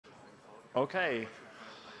Okay.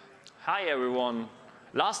 Hi, everyone.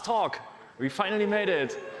 Last talk. We finally made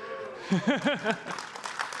it.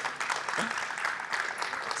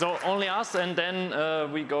 So only us, and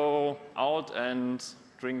then we go out and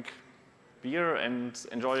drink beer and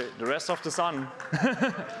enjoy the rest of the sun.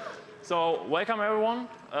 So welcome, everyone.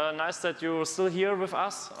 Nice that you're still here with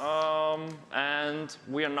us. And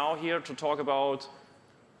we are now here to talk about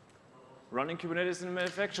running Kubernetes in the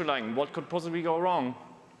manufacturing line. What could possibly go wrong?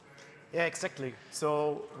 Yeah, exactly.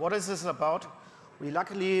 So what is this about? We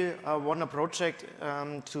luckily won a project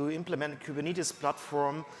to implement a Kubernetes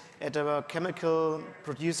platform at a chemical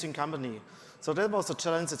producing company. So that was a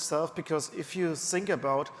challenge itself, because if you think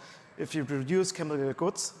about if you produce chemical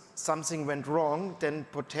goods, something went wrong, then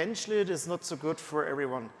potentially it is not so good for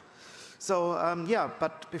everyone. So yeah,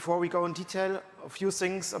 but before we go in detail, a few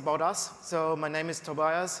things about us. So my name is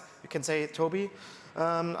Tobias, you can say Toby.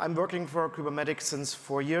 I'm working for Kubermatic since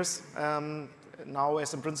 4 years. Now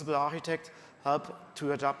as a principal architect, help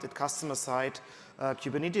to adapt at customer side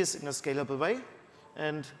Kubernetes in a scalable way.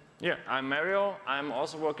 And yeah, I'm Mario. I'm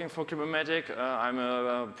also working for Kubermatic. I'm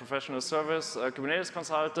a professional service Kubernetes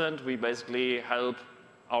consultant. We basically help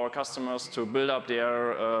our customers to build up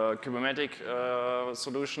their Kubermatic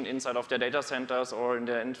solution inside of their data centers or in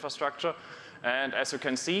their infrastructure. And as you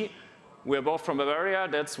can see, we're both from Bavaria.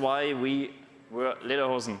 That's why we're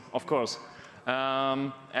Lederhosen, of course.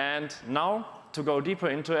 And now, to go deeper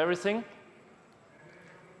into everything,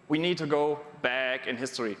 we need to go back in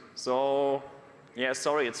history. So, yeah,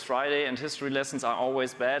 sorry, it's Friday, and history lessons are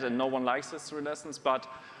always bad, and no one likes history lessons. But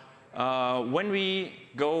when we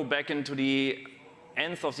go back into the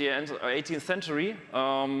end of the 18th century,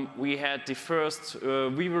 we had the first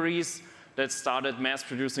weaveries that started mass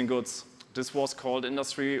producing goods. This was called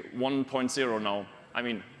Industry 1.0 now. I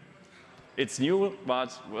mean, it's new,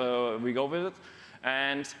 but we go with it.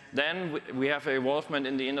 And then we have evolvement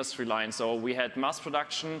in the industry line. So we had mass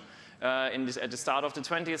production at the start of the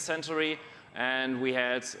 20th century, and we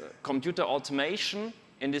had computer automation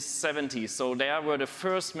in the 70s. So there were the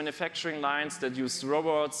first manufacturing lines that used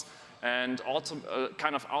robots and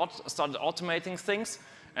started automating things.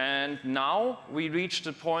 And now we reached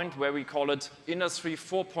the point where we call it Industry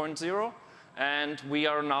 4.0, and we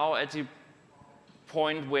are now at the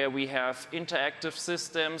point where we have interactive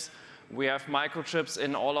systems, we have microchips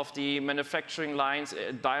in all of the manufacturing lines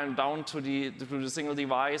down to the single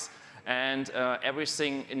device, and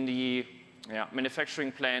everything in the manufacturing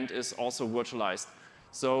plant is also virtualized.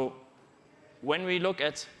 So when we look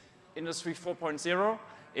at Industry 4.0,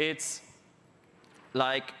 it's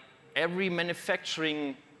like every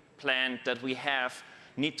manufacturing plant that we have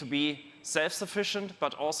need to be self-sufficient,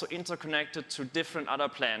 but also interconnected to different other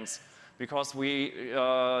plants. Because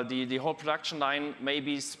the whole production line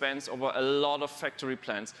maybe spans over a lot of factory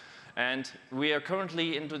plants. And we are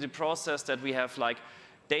currently into the process that we have like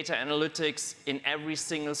data analytics in every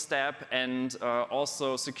single step, and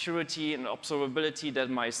also security and observability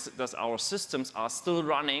that our systems are still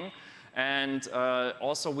running. And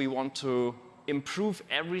also we want to improve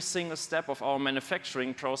every single step of our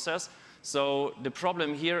manufacturing process. So the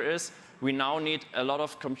problem here is we now need a lot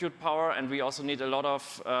of compute power, and we also need a lot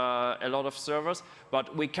of servers,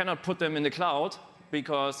 but we cannot put them in the cloud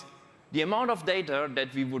because the amount of data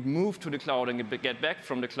that we would move to the cloud and get back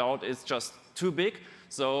from the cloud is just too big.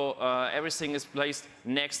 So everything is placed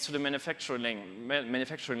next to the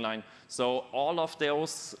manufacturing line. So all of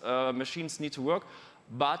those machines need to work,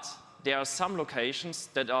 but there are some locations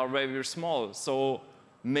that are very, very small. So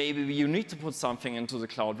maybe you need to put something into the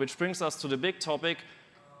cloud, which brings us to the big topic.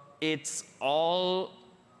 It's all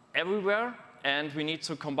everywhere, and we need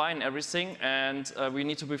to combine everything, and we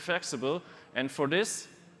need to be flexible. And for this,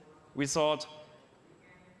 we thought,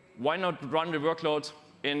 why not run the workload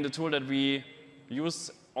in the tool that we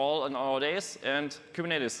use all in our days, and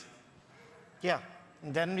Kubernetes? yeah,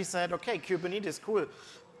 and then we said, okay, Kubernetes, cool.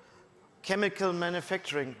 Chemical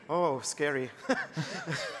manufacturing, oh, scary.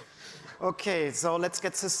 Okay, so let's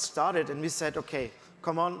get this started. And we said, okay,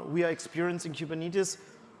 come on, we are experiencing Kubernetes.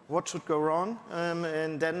 What should go wrong?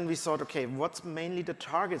 And then we thought, okay, what's mainly the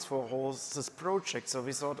targets for this project? So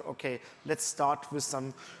we thought, okay, let's start with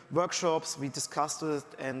some workshops. We discussed it,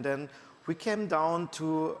 and then we came down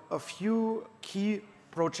to a few key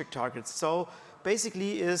project targets. So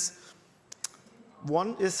basically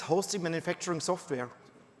one is hosting manufacturing software.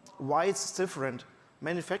 Why it's different?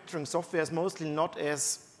 Manufacturing software is mostly not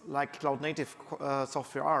as like cloud-native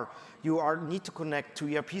software are. You need to connect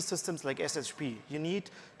to ERP systems like SAP. You need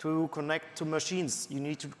to connect to machines. You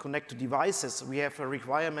need to connect to devices. We have a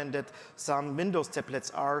requirement that some Windows tablets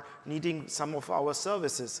are needing some of our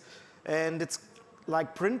services. And it's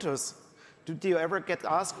like printers. Did you ever get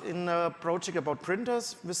asked in a project about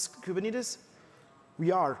printers with Kubernetes?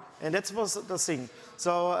 We are, and that was the thing.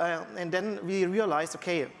 So, and then we realized,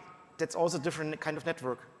 okay, that's also a different kind of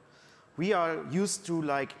network. We are used to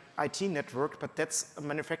like IT network, but that's a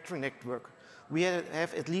manufacturing network. We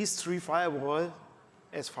have at least 3 firewalls,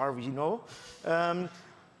 as far as we know,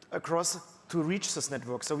 across to reach this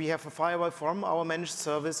network. So we have a firewall from our managed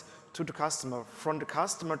service to the customer, from the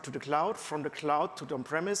customer to the cloud, from the cloud to the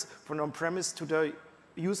on-premise, from the on-premise to the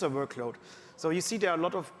user workload. So you see there are a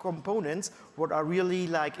lot of components what are really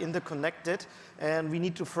like interconnected, and we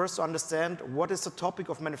need to first understand what is the topic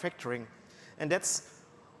of manufacturing. And that's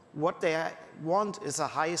what they want is a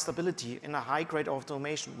high stability and a high grade of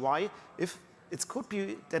automation. Why? If it could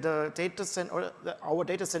be that a data center or our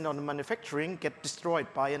data center on the manufacturing get destroyed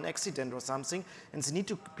by an accident or something, and they need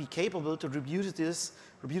to be capable to reproduce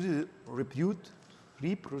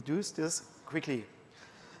this quickly.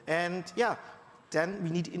 And yeah, then we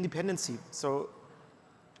need independency. So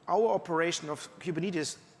our operation of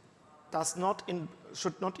Kubernetes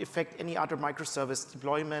should not affect any other microservice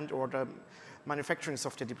deployment or the manufacturing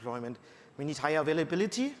software deployment. We need high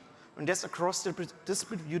availability, and that's across the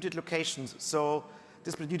distributed locations. So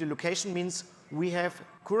distributed location means we have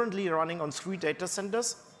currently running on 3 data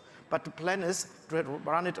centers, but the plan is to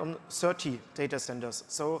run it on 30 data centers.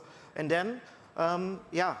 So, and then,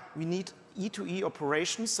 yeah, we need E2E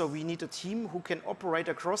operations, so we need a team who can operate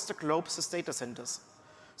across the globe as data centers.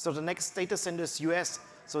 So the next data center is US,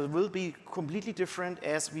 so it will be completely different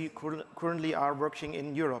as we currently are working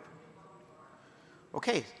in Europe.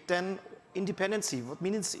 Okay, then independency. What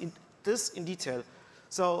means this in detail?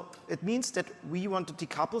 So it means that we want to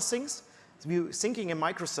decouple things. We're thinking in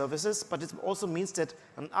microservices, but it also means that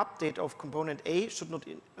an update of component A should not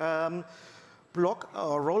block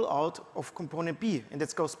a rollout of component B, and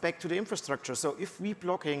that goes back to the infrastructure. So if we're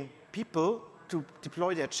blocking people to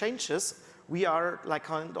deploy their changes, we are like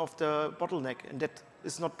kind of the bottleneck, and that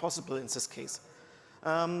is not possible in this case.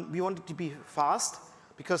 We want it to be fast,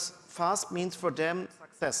 because fast means for them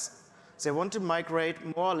success. They want to migrate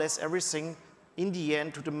more or less everything in the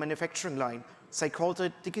end to the manufacturing line. They call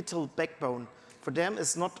it digital backbone. For them,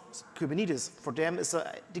 it's not Kubernetes. For them, it's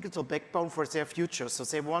a digital backbone for their future. So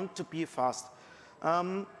they want to be fast.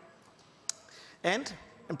 And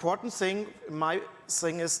important thing, my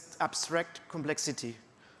thing is abstract complexity.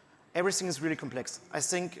 Everything is really complex. I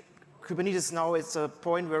think Kubernetes now is a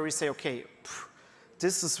point where we say, okay,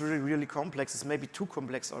 this is really, really complex. It's maybe too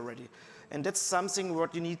complex already. And that's something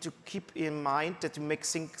what you need to keep in mind, that you make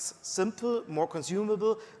things simple, more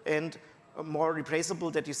consumable, and more replaceable,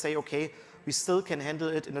 that you say, okay, we still can handle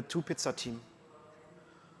it in a 2-pizza team.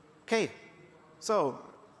 Okay, so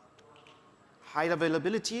high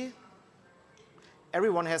availability.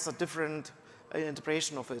 Everyone has a different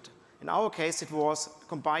interpretation of it. In our case, it was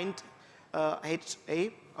combined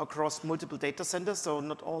HA across multiple data centers, so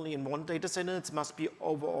not only in one data center, it must be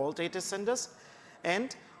over all data centers,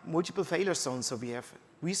 and multiple failure zones. So we have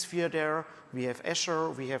vSphere there, we have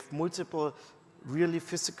Azure, we have multiple really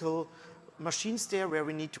physical machines there where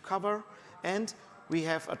we need to cover, and we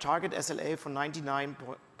have a target SLA for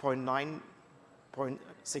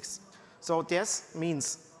 99.9.6. So this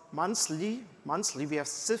means monthly we have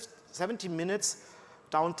 70 minutes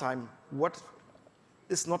downtime, what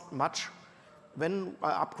is not much when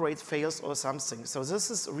an upgrade fails or something. So this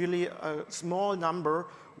is really a small number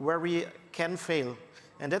where we can fail.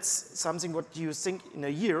 And that's something what you think in a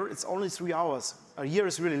year, it's only 3 hours. A year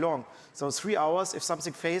is really long. So 3 hours, if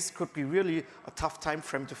something fails, could be really a tough time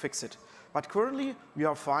frame to fix it. But currently, we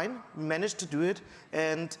are fine. We managed to do it.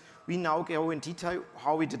 And we now go in detail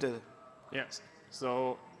how we did it. Yes.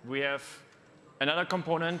 So we have another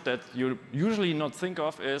component that you usually not think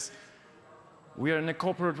of is we are in a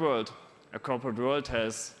corporate world. A corporate world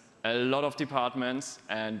has a lot of departments,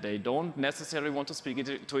 and they don't necessarily want to speak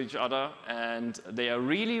to each other, and they are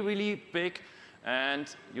really, really big,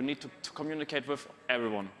 and you need to communicate with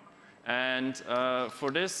everyone. And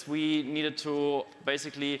for this, we needed to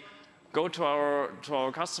basically go to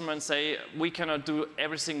our customer and say, we cannot do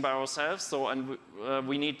everything by ourselves, so and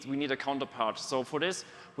we need a counterpart. So for this,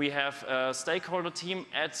 we have a stakeholder team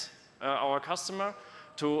at our customer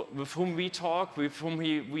with whom we talk, with whom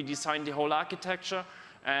we design the whole architecture,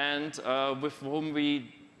 and with whom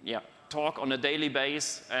we talk on a daily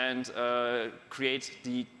basis and create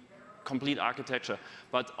the complete architecture.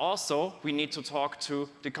 But also, we need to talk to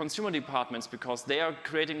the consumer departments, because they are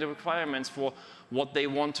creating the requirements for what they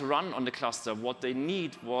want to run on the cluster, what they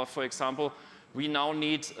need. Well, for example, we now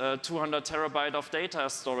need 200 terabyte of data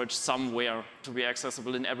storage somewhere to be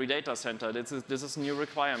accessible in every data center. This is a new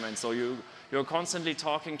requirement. So you You're constantly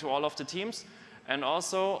talking to all of the teams. And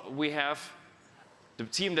also, we have the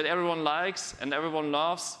team that everyone likes and everyone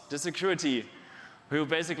loves, the security, who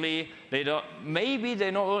basically, maybe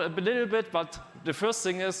they know a little bit, but the first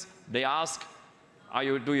thing is they ask,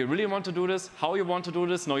 do you really want to do this? How you want to do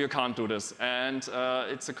this? No, you can't do this. And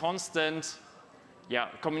it's a constant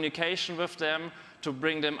communication with them to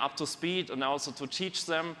bring them up to speed and also to teach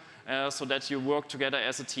them so that you work together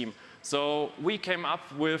as a team. So we came up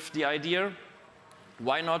with the idea,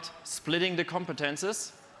 why not splitting the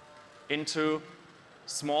competences into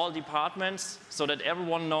small departments so that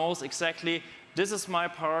everyone knows exactly, this is my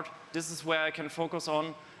part, this is where I can focus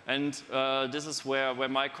on, and this is where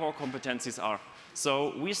my core competencies are.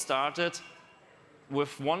 So we started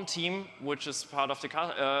with one team, which is part of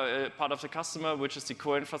the customer, which is the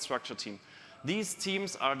core infrastructure team. These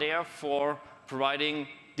teams are there for providing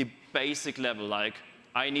the basic level, like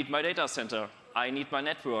I need my data center, I need my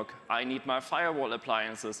network, I need my firewall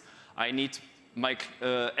appliances, I need my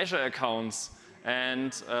Azure accounts.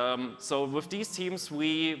 And so with these teams,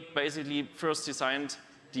 we basically first designed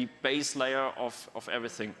the base layer of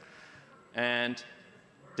everything. And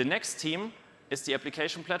the next team is the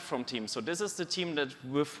application platform team. So this is the team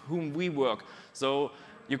with whom we work. So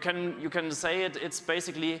you can say it's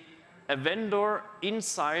basically a vendor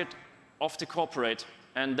inside of the corporate.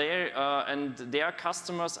 And their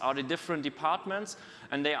customers are the different departments.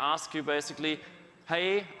 And they ask you basically,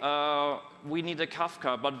 hey, we need a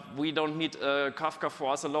Kafka, but we don't need a Kafka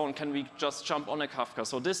for us alone. Can we just jump on a Kafka?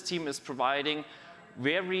 So this team is providing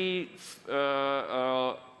very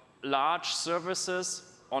large services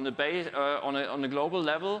on a global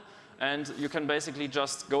level, and you can basically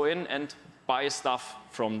just go in and buy stuff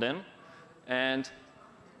from them. And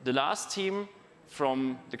the last team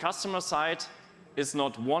from the customer side is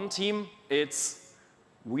not one team, it's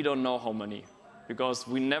we don't know how many, because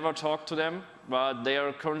we never talk to them, but they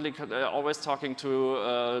are currently always talking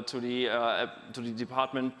to the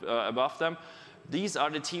department above them. These are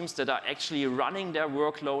the teams that are actually running their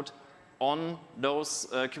workload on those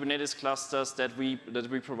Kubernetes clusters that we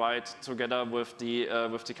provide together with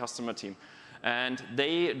the customer team. And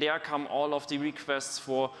there come all of the requests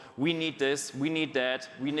for, we need this, we need that,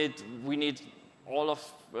 we need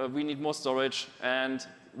more storage, and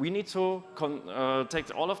we need to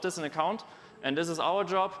take all of this in account. And this is our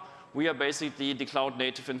job. We are basically the cloud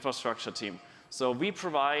native infrastructure team. So we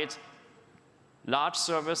provide large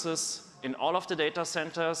services in all of the data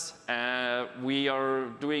centers. We are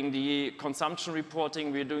doing the consumption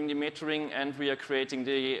reporting, we are doing the metering, and we are creating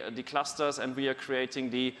the clusters, and we are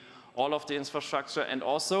creating all of the infrastructure, and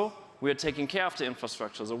also we are taking care of the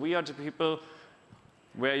infrastructure. So we are the people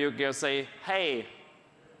where you can say, hey,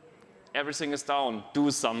 everything is down,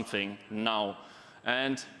 do something now.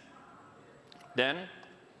 And then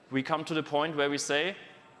we come to the point where we say,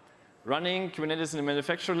 running Kubernetes in the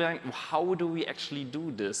manufacturing line, how do we actually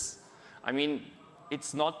do this? I mean,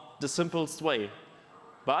 it's not the simplest way,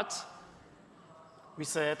 but we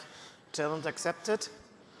said, challenge accepted.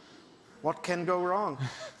 What can go wrong?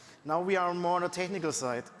 Now we are more on the technical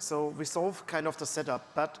side, so we solve kind of the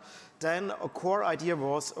setup. But then a core idea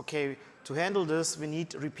was, okay, to handle this, we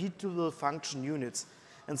need repeatable function units.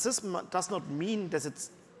 And this does not mean that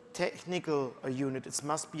it's technical a unit. It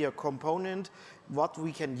must be a component what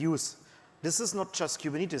we can use. This is not just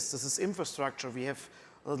Kubernetes. This is infrastructure. We have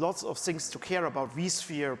lots of things to care about,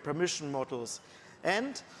 vSphere, permission models,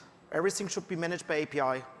 and everything should be managed by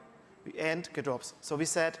API and GitOps. So we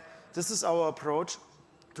said, this is our approach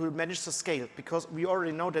to manage the scale, because we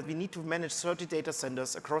already know that we need to manage 30 data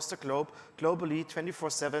centers across the globe, globally,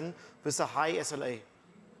 24/7, with a high SLA.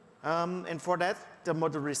 And for that, the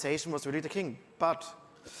modularization was really the king. But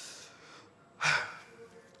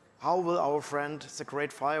how will our friend, the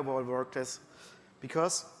great firewall, work this?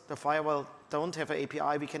 Because the firewall don't have an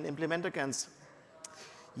API we can implement against.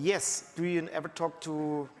 Yes, do you ever talk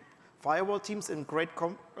to firewall teams in great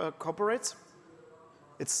corporates?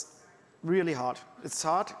 It's really hard. It's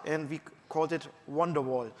hard, and we called it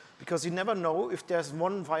Wonderwall, because you never know if there's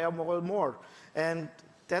one firewall more. And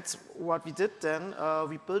that's what we did then.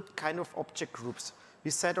 We built kind of object groups.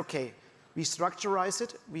 We said, okay, we structurize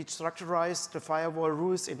it. We structurized the firewall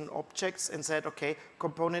rules in objects and said, okay,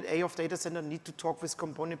 component A of data center need to talk with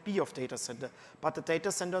component B of data center. But the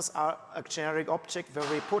data centers are a generic object where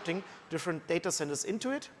we're putting different data centers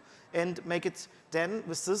into it and make it then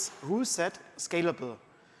with this rule set scalable.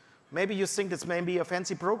 Maybe you think it's maybe a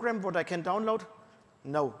fancy program what I can download.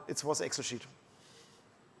 No, it was Excel sheet.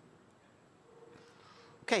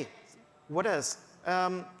 Okay, what else?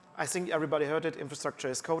 I think everybody heard it, infrastructure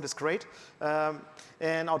as code is great.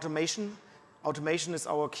 And automation is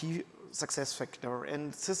our key success factor.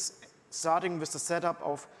 And this starting with the setup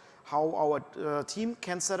of how our team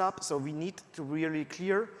can set up. So we need to really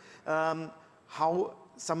clear how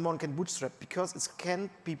someone can bootstrap, because it can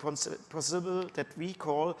be possible that we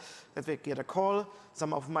get a call.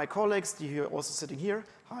 Some of my colleagues, you're also sitting here,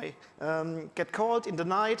 hi, get called in the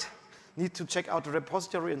night, need to check out the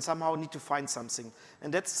repository and somehow need to find something.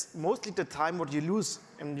 And that's mostly the time what you lose.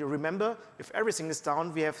 And you remember, if everything is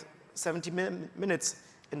down, we have 70 minutes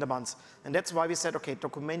in the month. And that's why we said, okay,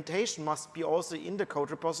 documentation must be also in the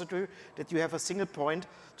code repository, that you have a single point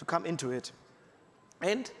to come into it.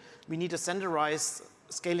 And we need a standardized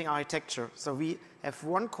scaling architecture. So we have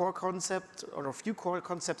one core concept or a few core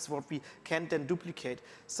concepts what we can then duplicate.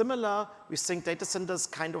 Similar, we think data centers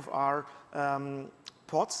kind of are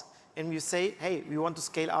pods, and we say, hey, we want to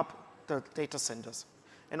scale up the data centers.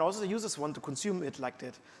 And also the users want to consume it like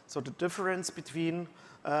that. So the difference between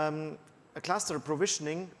a cluster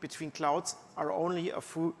provisioning between clouds are only a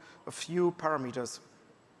few parameters.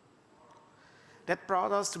 That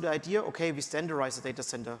brought us to the idea, okay, we standardize the data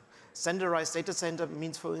center. Standardized data center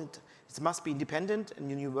means for it must be independent and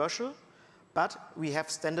universal, but we have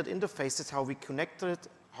standard interfaces, how we connect it,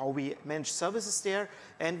 how we manage services there,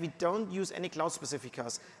 and we don't use any cloud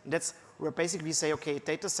specificas. And that's where basically we say, okay,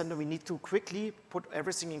 data center, we need to quickly put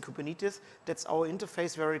everything in Kubernetes. That's our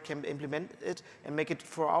interface where we can implement it and make it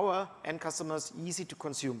for our end customers easy to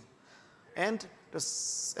consume. And the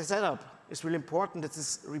setup is really important. That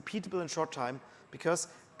is repeatable in short time, because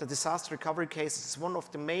the disaster recovery case is one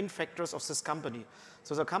of the main factors of this company.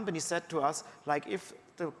 So the company said to us, like, if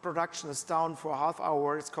the production is down for a half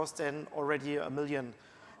hour, it's cost then already $1 million.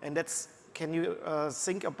 And that's, can you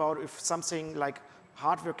think about if something like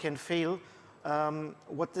hardware can fail,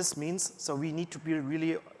 what this means? So we need to be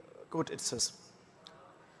really good at this.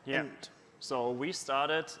 Yeah, so we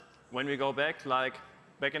started, when we go back, like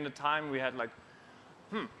back in the time we had like,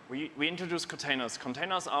 we introduced containers.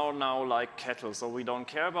 Containers are now like cattle, so we don't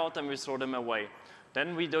care about them, we throw them away.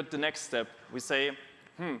 Then we did the next step. We say,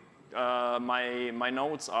 my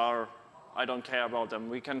nodes are, I don't care about them,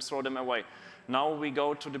 we can throw them away. Now we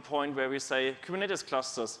go to the point where we say, Kubernetes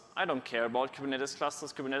clusters, I don't care about Kubernetes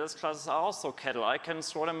clusters are also cattle. I can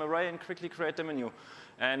throw them away and quickly create them anew.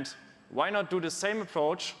 And why not do the same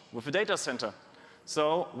approach with a data center?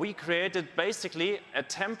 So we created basically a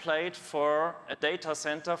template for a data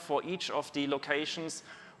center for each of the locations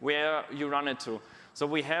where you run it to. So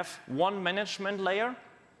we have one management layer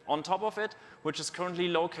on top of it, which is currently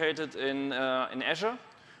located in Azure.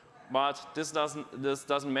 But this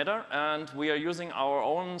doesn't matter, and we are using our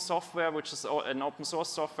own software, which is an open source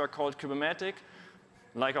software called Kubermatic,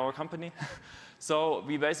 like our company. So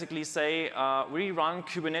we basically say we run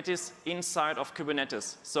Kubernetes inside of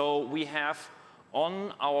Kubernetes. So we have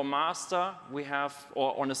on our master, we have,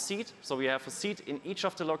 or on a seat, so we have a seat in each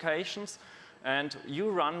of the locations, and you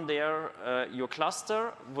run there your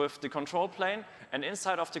cluster with the control plane, and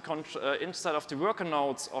inside of the worker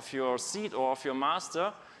nodes of your seat or of your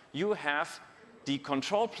master, you have the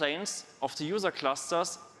control planes of the user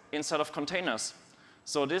clusters inside of containers.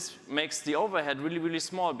 So this makes the overhead really, really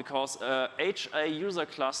small, because HA user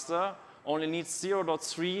cluster only needs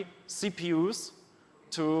 0.3 CPUs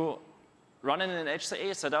to run in an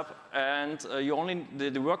HCA setup, and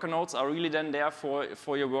the worker nodes are really then there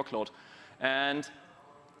for your workload. And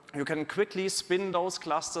you can quickly spin those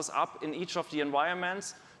clusters up in each of the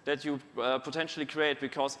environments that you potentially create,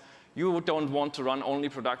 because you don't want to run only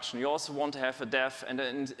production. You also want to have a dev and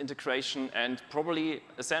an integration and probably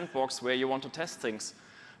a sandbox where you want to test things.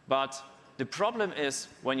 But the problem is,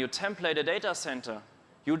 when you template a data center,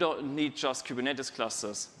 you don't need just Kubernetes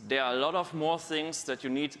clusters. There are a lot of more things that you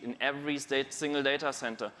need in every single data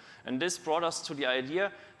center. And this brought us to the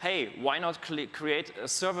idea, hey, why not create a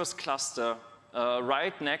service cluster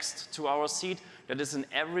right next to our seat that is in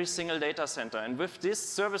every single data center. And with this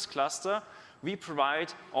service cluster, we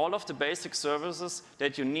provide all of the basic services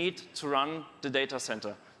that you need to run the data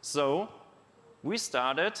center. So we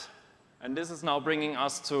started, and this is now bringing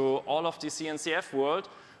us to all of the CNCF world,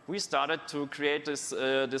 we started to create this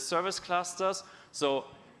service clusters. So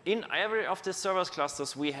in every of the service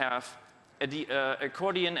clusters, we have a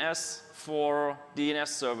core DNS for DNS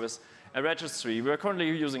service, a registry. We're currently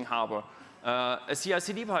using Harbor, a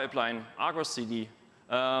CI/CD pipeline, Argo CD.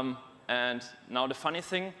 And now the funny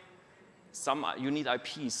thing, you need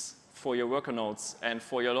IPs for your worker nodes and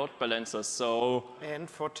for your load balancers. So and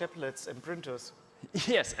for tablets and printers.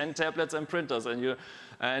 Yes, and tablets and printers,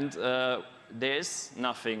 and there is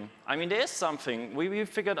nothing. I mean, there is something. We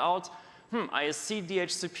figured out, ISC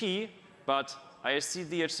DHCP, but ISC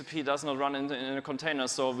DHCP does not run in a container,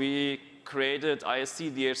 so we created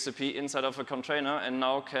ISC DHCP inside of a container and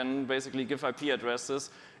now can basically give IP addresses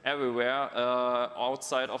everywhere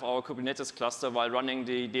outside of our Kubernetes cluster while running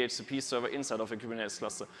the DHCP server inside of a Kubernetes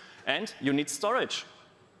cluster. And you need storage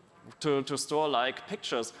to store like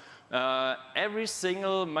pictures. Every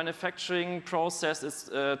single manufacturing process is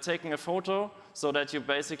taking a photo so that you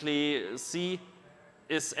basically see,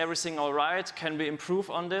 is everything all right? Can we improve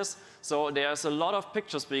on this? So there's a lot of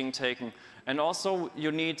pictures being taken. And also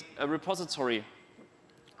you need a repository.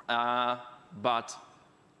 But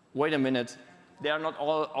wait a minute. They are not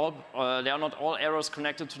all errors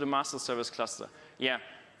connected to the master service cluster. Yeah,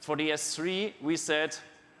 for the S3 we said,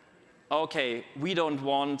 okay, we don't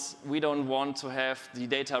want to have the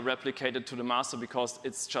data replicated to the master because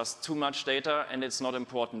it's just too much data and it's not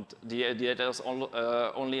important. The data is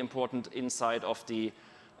only important inside of the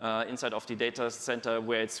data center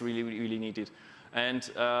where it's really needed. And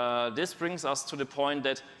this brings us to the point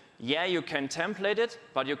that, yeah, you can template it,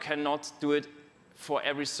 but you cannot do it for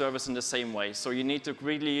every service in the same way. So you need to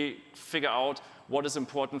really figure out what is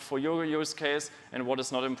important for your use case and what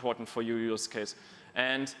is not important for your use case.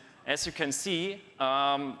 And as you can see,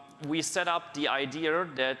 we set up the idea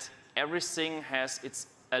that everything has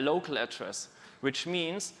a local address, which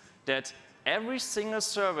means that every single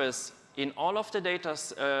service in all of the data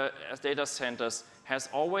centers has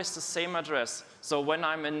always the same address. So when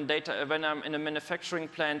I'm in a manufacturing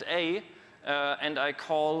plant A and I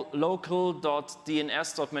call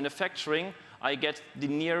local.dns.manufacturing, I get the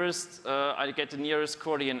nearest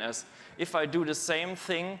core DNS. If I do the same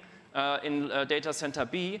thing in data center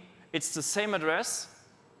B, it's the same address,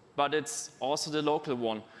 but it's also the local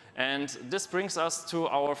one. And this brings us to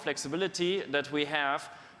our flexibility that we have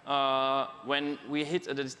when we hit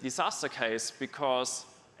a disaster case, because,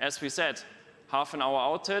 as we said, half an hour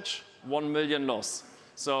outage, 1 million loss.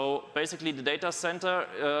 So basically the data center,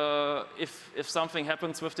 if something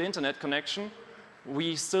happens with the internet connection,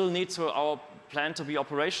 we still need our plant to be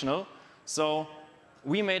operational. So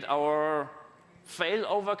we made our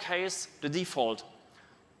failover case the default.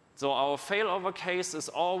 So our failover case is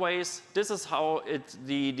always, this is how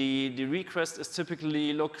the request is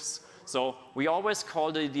typically looks. So we always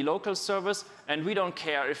call the local service, and we don't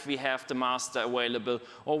care if we have the master available,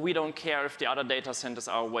 or we don't care if the other data centers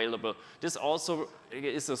are available. This also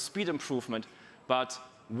is a speed improvement. But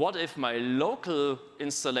what if my local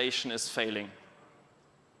installation is failing?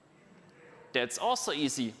 That's also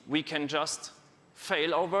easy. We can just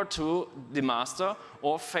fail over to the master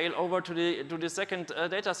or fail over to the second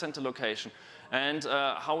data center location. And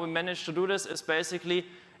how we manage to do this is basically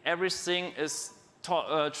everything is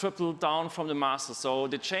tripled down from the master. So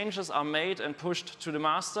the changes are made and pushed to the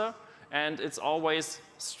master, and it's always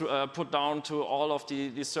put down to all of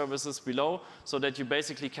the services below, so that you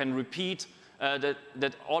basically can repeat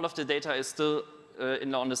that all of the data is still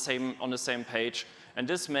on the same page. And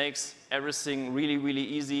this makes everything really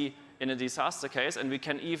easy in a disaster case. And we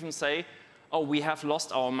can even say, oh, we have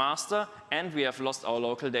lost our master and we have lost our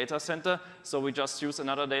local data center, so we just use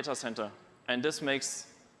another data center. And this makes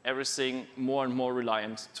everything more and more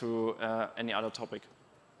reliant to any other topic.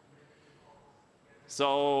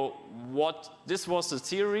 So this was the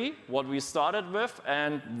theory, what we started with,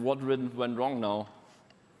 and what went wrong now.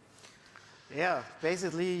 Yeah,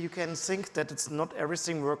 basically you can think that it's not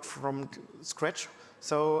everything worked from scratch.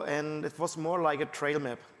 So, and it was more like a trail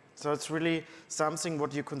map. So it's really something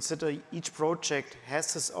what you consider each project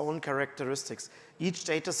has its own characteristics. Each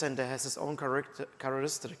data center has its own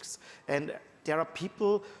characteristics. And there are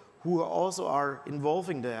people who also are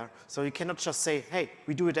involving there. So you cannot just say, hey,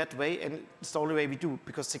 we do it that way and it's the only way we do.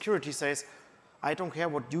 Because security says, I don't care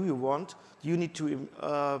what you want. You need to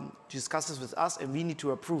discuss this with us and we need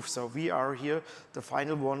to approve. So we are here the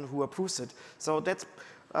final one who approves it. So that's,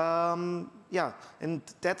 yeah, and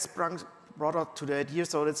that's brought us to the idea.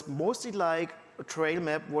 So it's mostly like a trail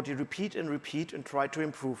map, what you repeat and try to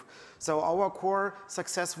improve. So our core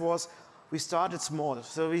success was we started small.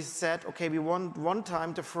 So we said, okay, we want one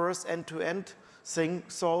time the first end-to-end thing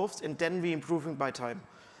solved, and then we improving by time.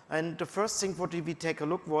 And the first thing what we take a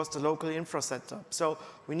look was the local infra setup. So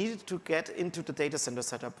we needed to get into the data center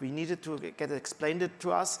setup. We needed to get explained it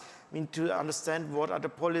to us. We need to understand what are the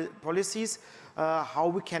policies,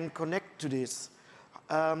 how we can connect to this.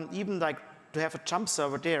 Even like to have a jump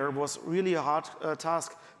server there was really a hard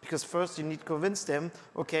task, because first you need to convince them,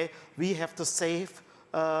 okay, we have the safe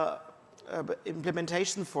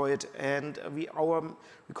implementation for it, and we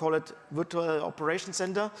call it virtual operation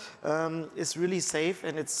center, is really safe,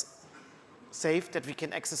 and it's safe that we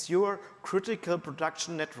can access your critical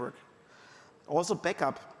production network. Also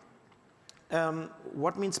backup.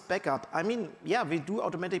 What means backup? I mean, yeah, we do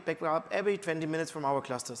automatic backup every 20 minutes from our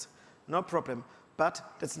clusters. No problem. But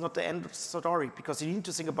that's not the end of the story, because you need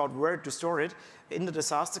to think about where to store it in the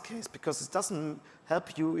disaster case, because it doesn't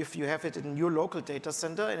help you if you have it in your local data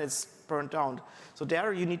center and it's burned down. So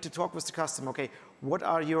there you need to talk with the customer. Okay, what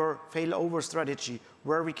are your failover strategy?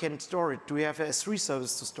 Where we can store it? Do we have a S3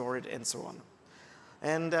 service to store it, and so on?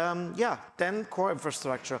 And yeah, then core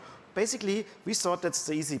infrastructure. Basically, we thought that's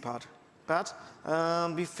the easy part. But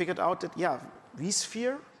we figured out that, yeah,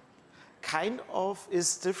 vSphere kind of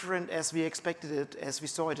is different as we expected it, as we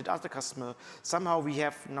saw it at other customer. Somehow we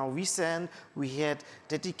have now vSAN, we had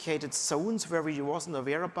dedicated zones where we wasn't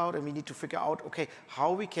aware about, and we need to figure out, okay,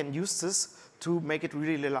 how we can use this to make it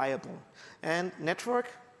really reliable. And network,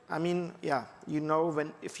 I mean, yeah, you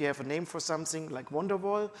know, if you have a name for something like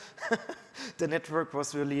Wonderwall, the network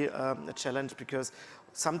was really a challenge, because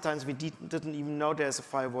sometimes we didn't even know there's a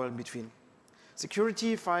firewall in between.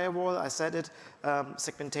 Security, firewall, I said it,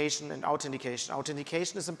 segmentation and authentication.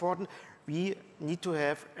 Authentication is important. We need to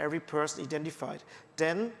have every person identified.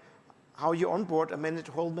 Then, how you onboard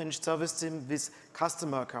a whole managed service team with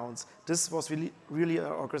customer accounts. This was really an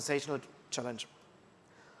organizational challenge.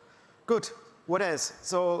 Good. What else?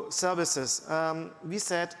 So services. We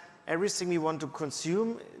said everything we want to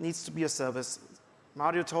consume needs to be a service.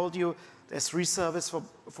 Mario told you there's S3 service,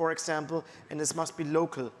 for example, and this must be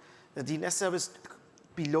local. The DNS service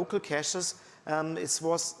be local caches.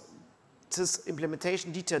 This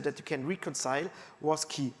implementation detail that you can reconcile was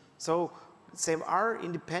key. So they are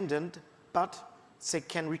independent, but they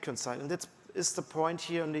can reconcile. And that is the point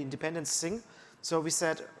here on the independence thing. So we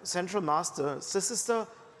said central master, this is the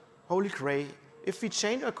holy grail. If we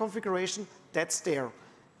change a configuration, that's there.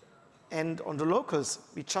 And on the locals,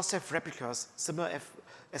 we just have replicas, similar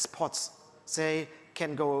as pods. They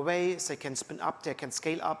can go away, they can spin up, they can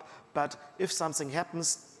scale up, but if something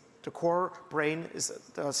happens, the core brain is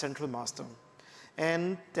the central master.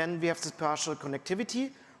 And then we have this partial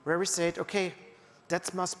connectivity, where we said, okay,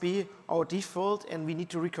 that must be our default, and we need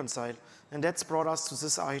to reconcile. And that's brought us to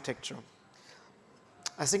this architecture.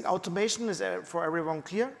 I think automation is for everyone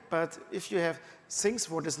clear, but if you have things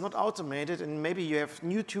what is not automated, and maybe you have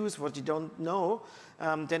new tools what you don't know,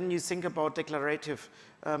 then you think about declarative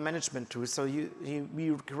management tools. So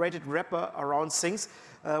we created wrapper around things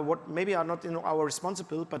what maybe are not in our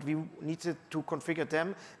responsible, but we needed to configure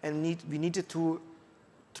them, and we needed to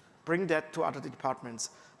bring that to other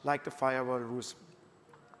departments, like the firewall rules.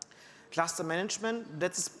 Cluster management,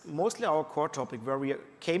 that's mostly our core topic, where we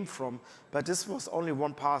came from, but this was only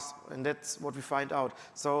one path, and that's what we find out.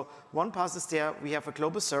 So one path is there, we have a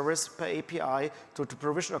global service per API to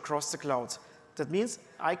provision across the clouds. That means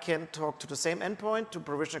I can talk to the same endpoint to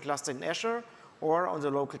provision a cluster in Azure, or on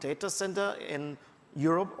the local data center in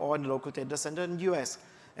Europe, or in the local data center in the US.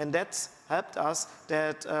 And that's helped us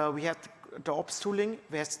that we have the ops tooling,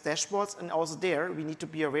 we have dashboards, and also there we need to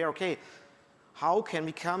be aware, okay, how can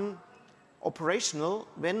we come operational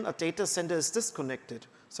when a data center is disconnected?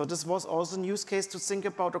 So this was also a use case to think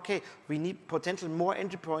about, okay, we need potentially more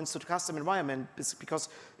entry points to the custom environment, because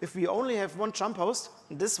if we only have one jump host,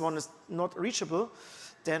 and this one is not reachable,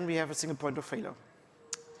 then we have a single point of failure.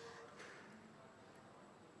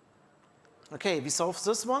 Okay, we solved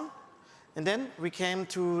this one, and then we came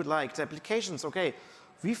to like the applications. Okay,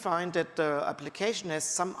 we find that the application has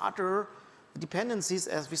some other dependencies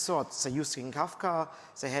as we thought. They're using Kafka,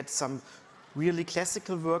 they had some really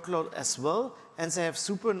classical workload as well, and they have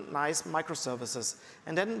super nice microservices.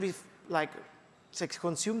 And then we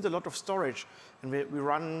consumed a lot of storage, and we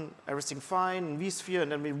run everything fine in vSphere,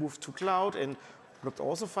 and then we moved to cloud, and looked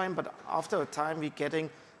also fine, but after a time we're getting,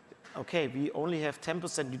 okay, we only have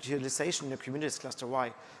 10% utilization in the Kubernetes cluster.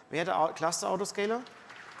 Why? We had a cluster autoscaler,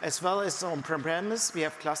 as well as on-premise, we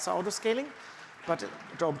have cluster autoscaling, but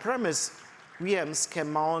the on-premise VMs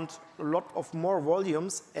can mount a lot of more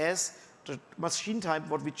volumes as the machine type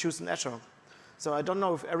what we choose in Azure. So I don't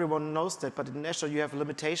know if everyone knows that, but in Azure you have a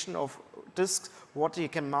limitation of disks what you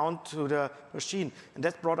can mount to the machine. And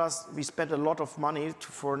that brought us, we spent a lot of money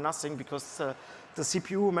for nothing, because the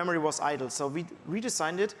CPU memory was idle. So we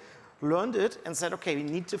redesigned it, learned it, and said, okay, we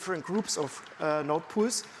need different groups of node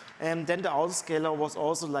pools. And then the autoscaler was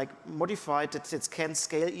also like modified that it can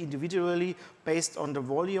scale individually based on the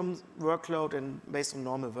volume workload and based on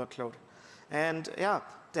normal workload. And yeah,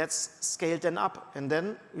 that's scaled then up. And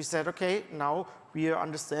then we said, okay, now we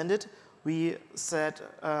understand it. We said,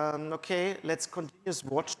 okay, let's continuous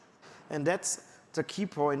watch. And that's the key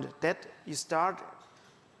point, that you start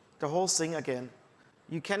the whole thing again.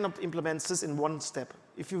 You cannot implement this in one step.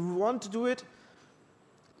 If you want to do it,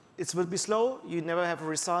 it will be slow, you never have a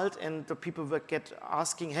result, and the people will get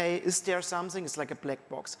asking, hey, is there something? It's like a black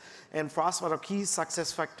box. And for us, what our key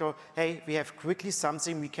success factor, hey, we have quickly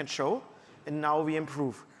something we can show, and now we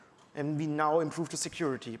improve. And we now improve the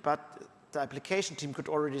security. But the application team could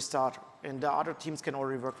already start, and the other teams can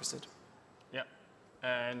already work with it. Yeah,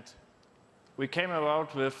 and we came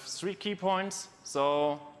about with 3 key points.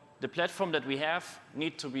 So the platform that we have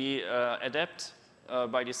need to be adapted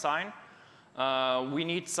by design. We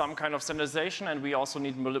need some kind of standardization, and we also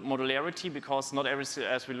need modularity, because not every,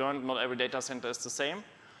 as we learned, not every data center is the same.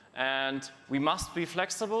 And we must be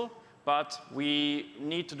flexible, but we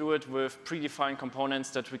need to do it with predefined components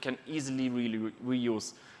that we can easily really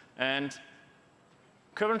reuse. And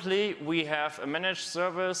currently, we have a managed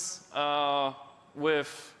service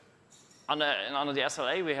with, under the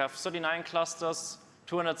SLA, we have 39 clusters,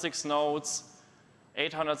 206 nodes,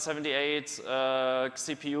 878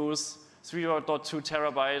 CPUs, 3.2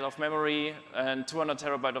 terabyte of memory, and 200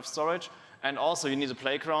 terabyte of storage. And also, you need a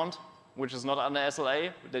playground, which is not under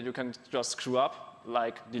SLA, that you can just screw up,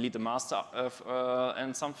 like delete the master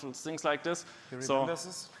and some things like this. You remember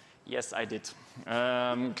this? Yes, I did.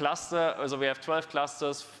 So we have 12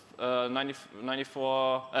 clusters, 49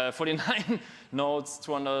 nodes,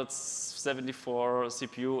 274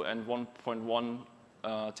 CPU, and 1.1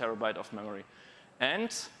 terabyte of memory.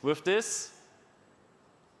 And with this,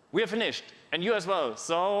 we are finished, and you as well.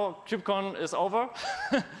 So KubeCon is over.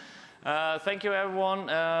 Thank you, everyone.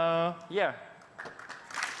 Yeah.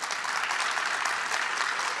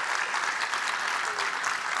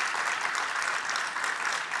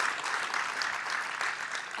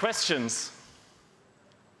 Questions?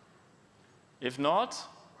 If not,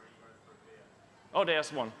 oh,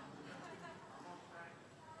 there's one.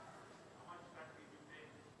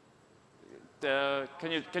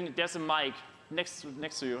 There's a mic next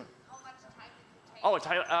to you. How much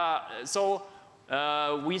time did it take? So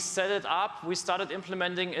we set it up. We started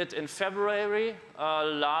implementing it in February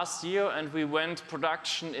last year, and we went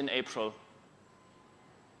production in April.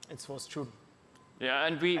 It was June. Yeah,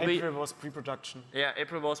 and April was pre-production. Yeah,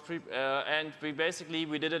 April was and we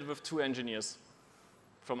did it with 2 engineers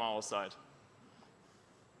from our side.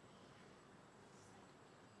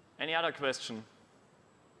 Any other question?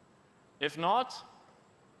 If not,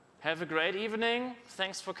 have a great evening.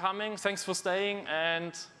 Thanks for coming. Thanks for staying.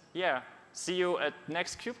 And yeah, see you at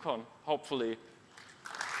next KubeCon, hopefully.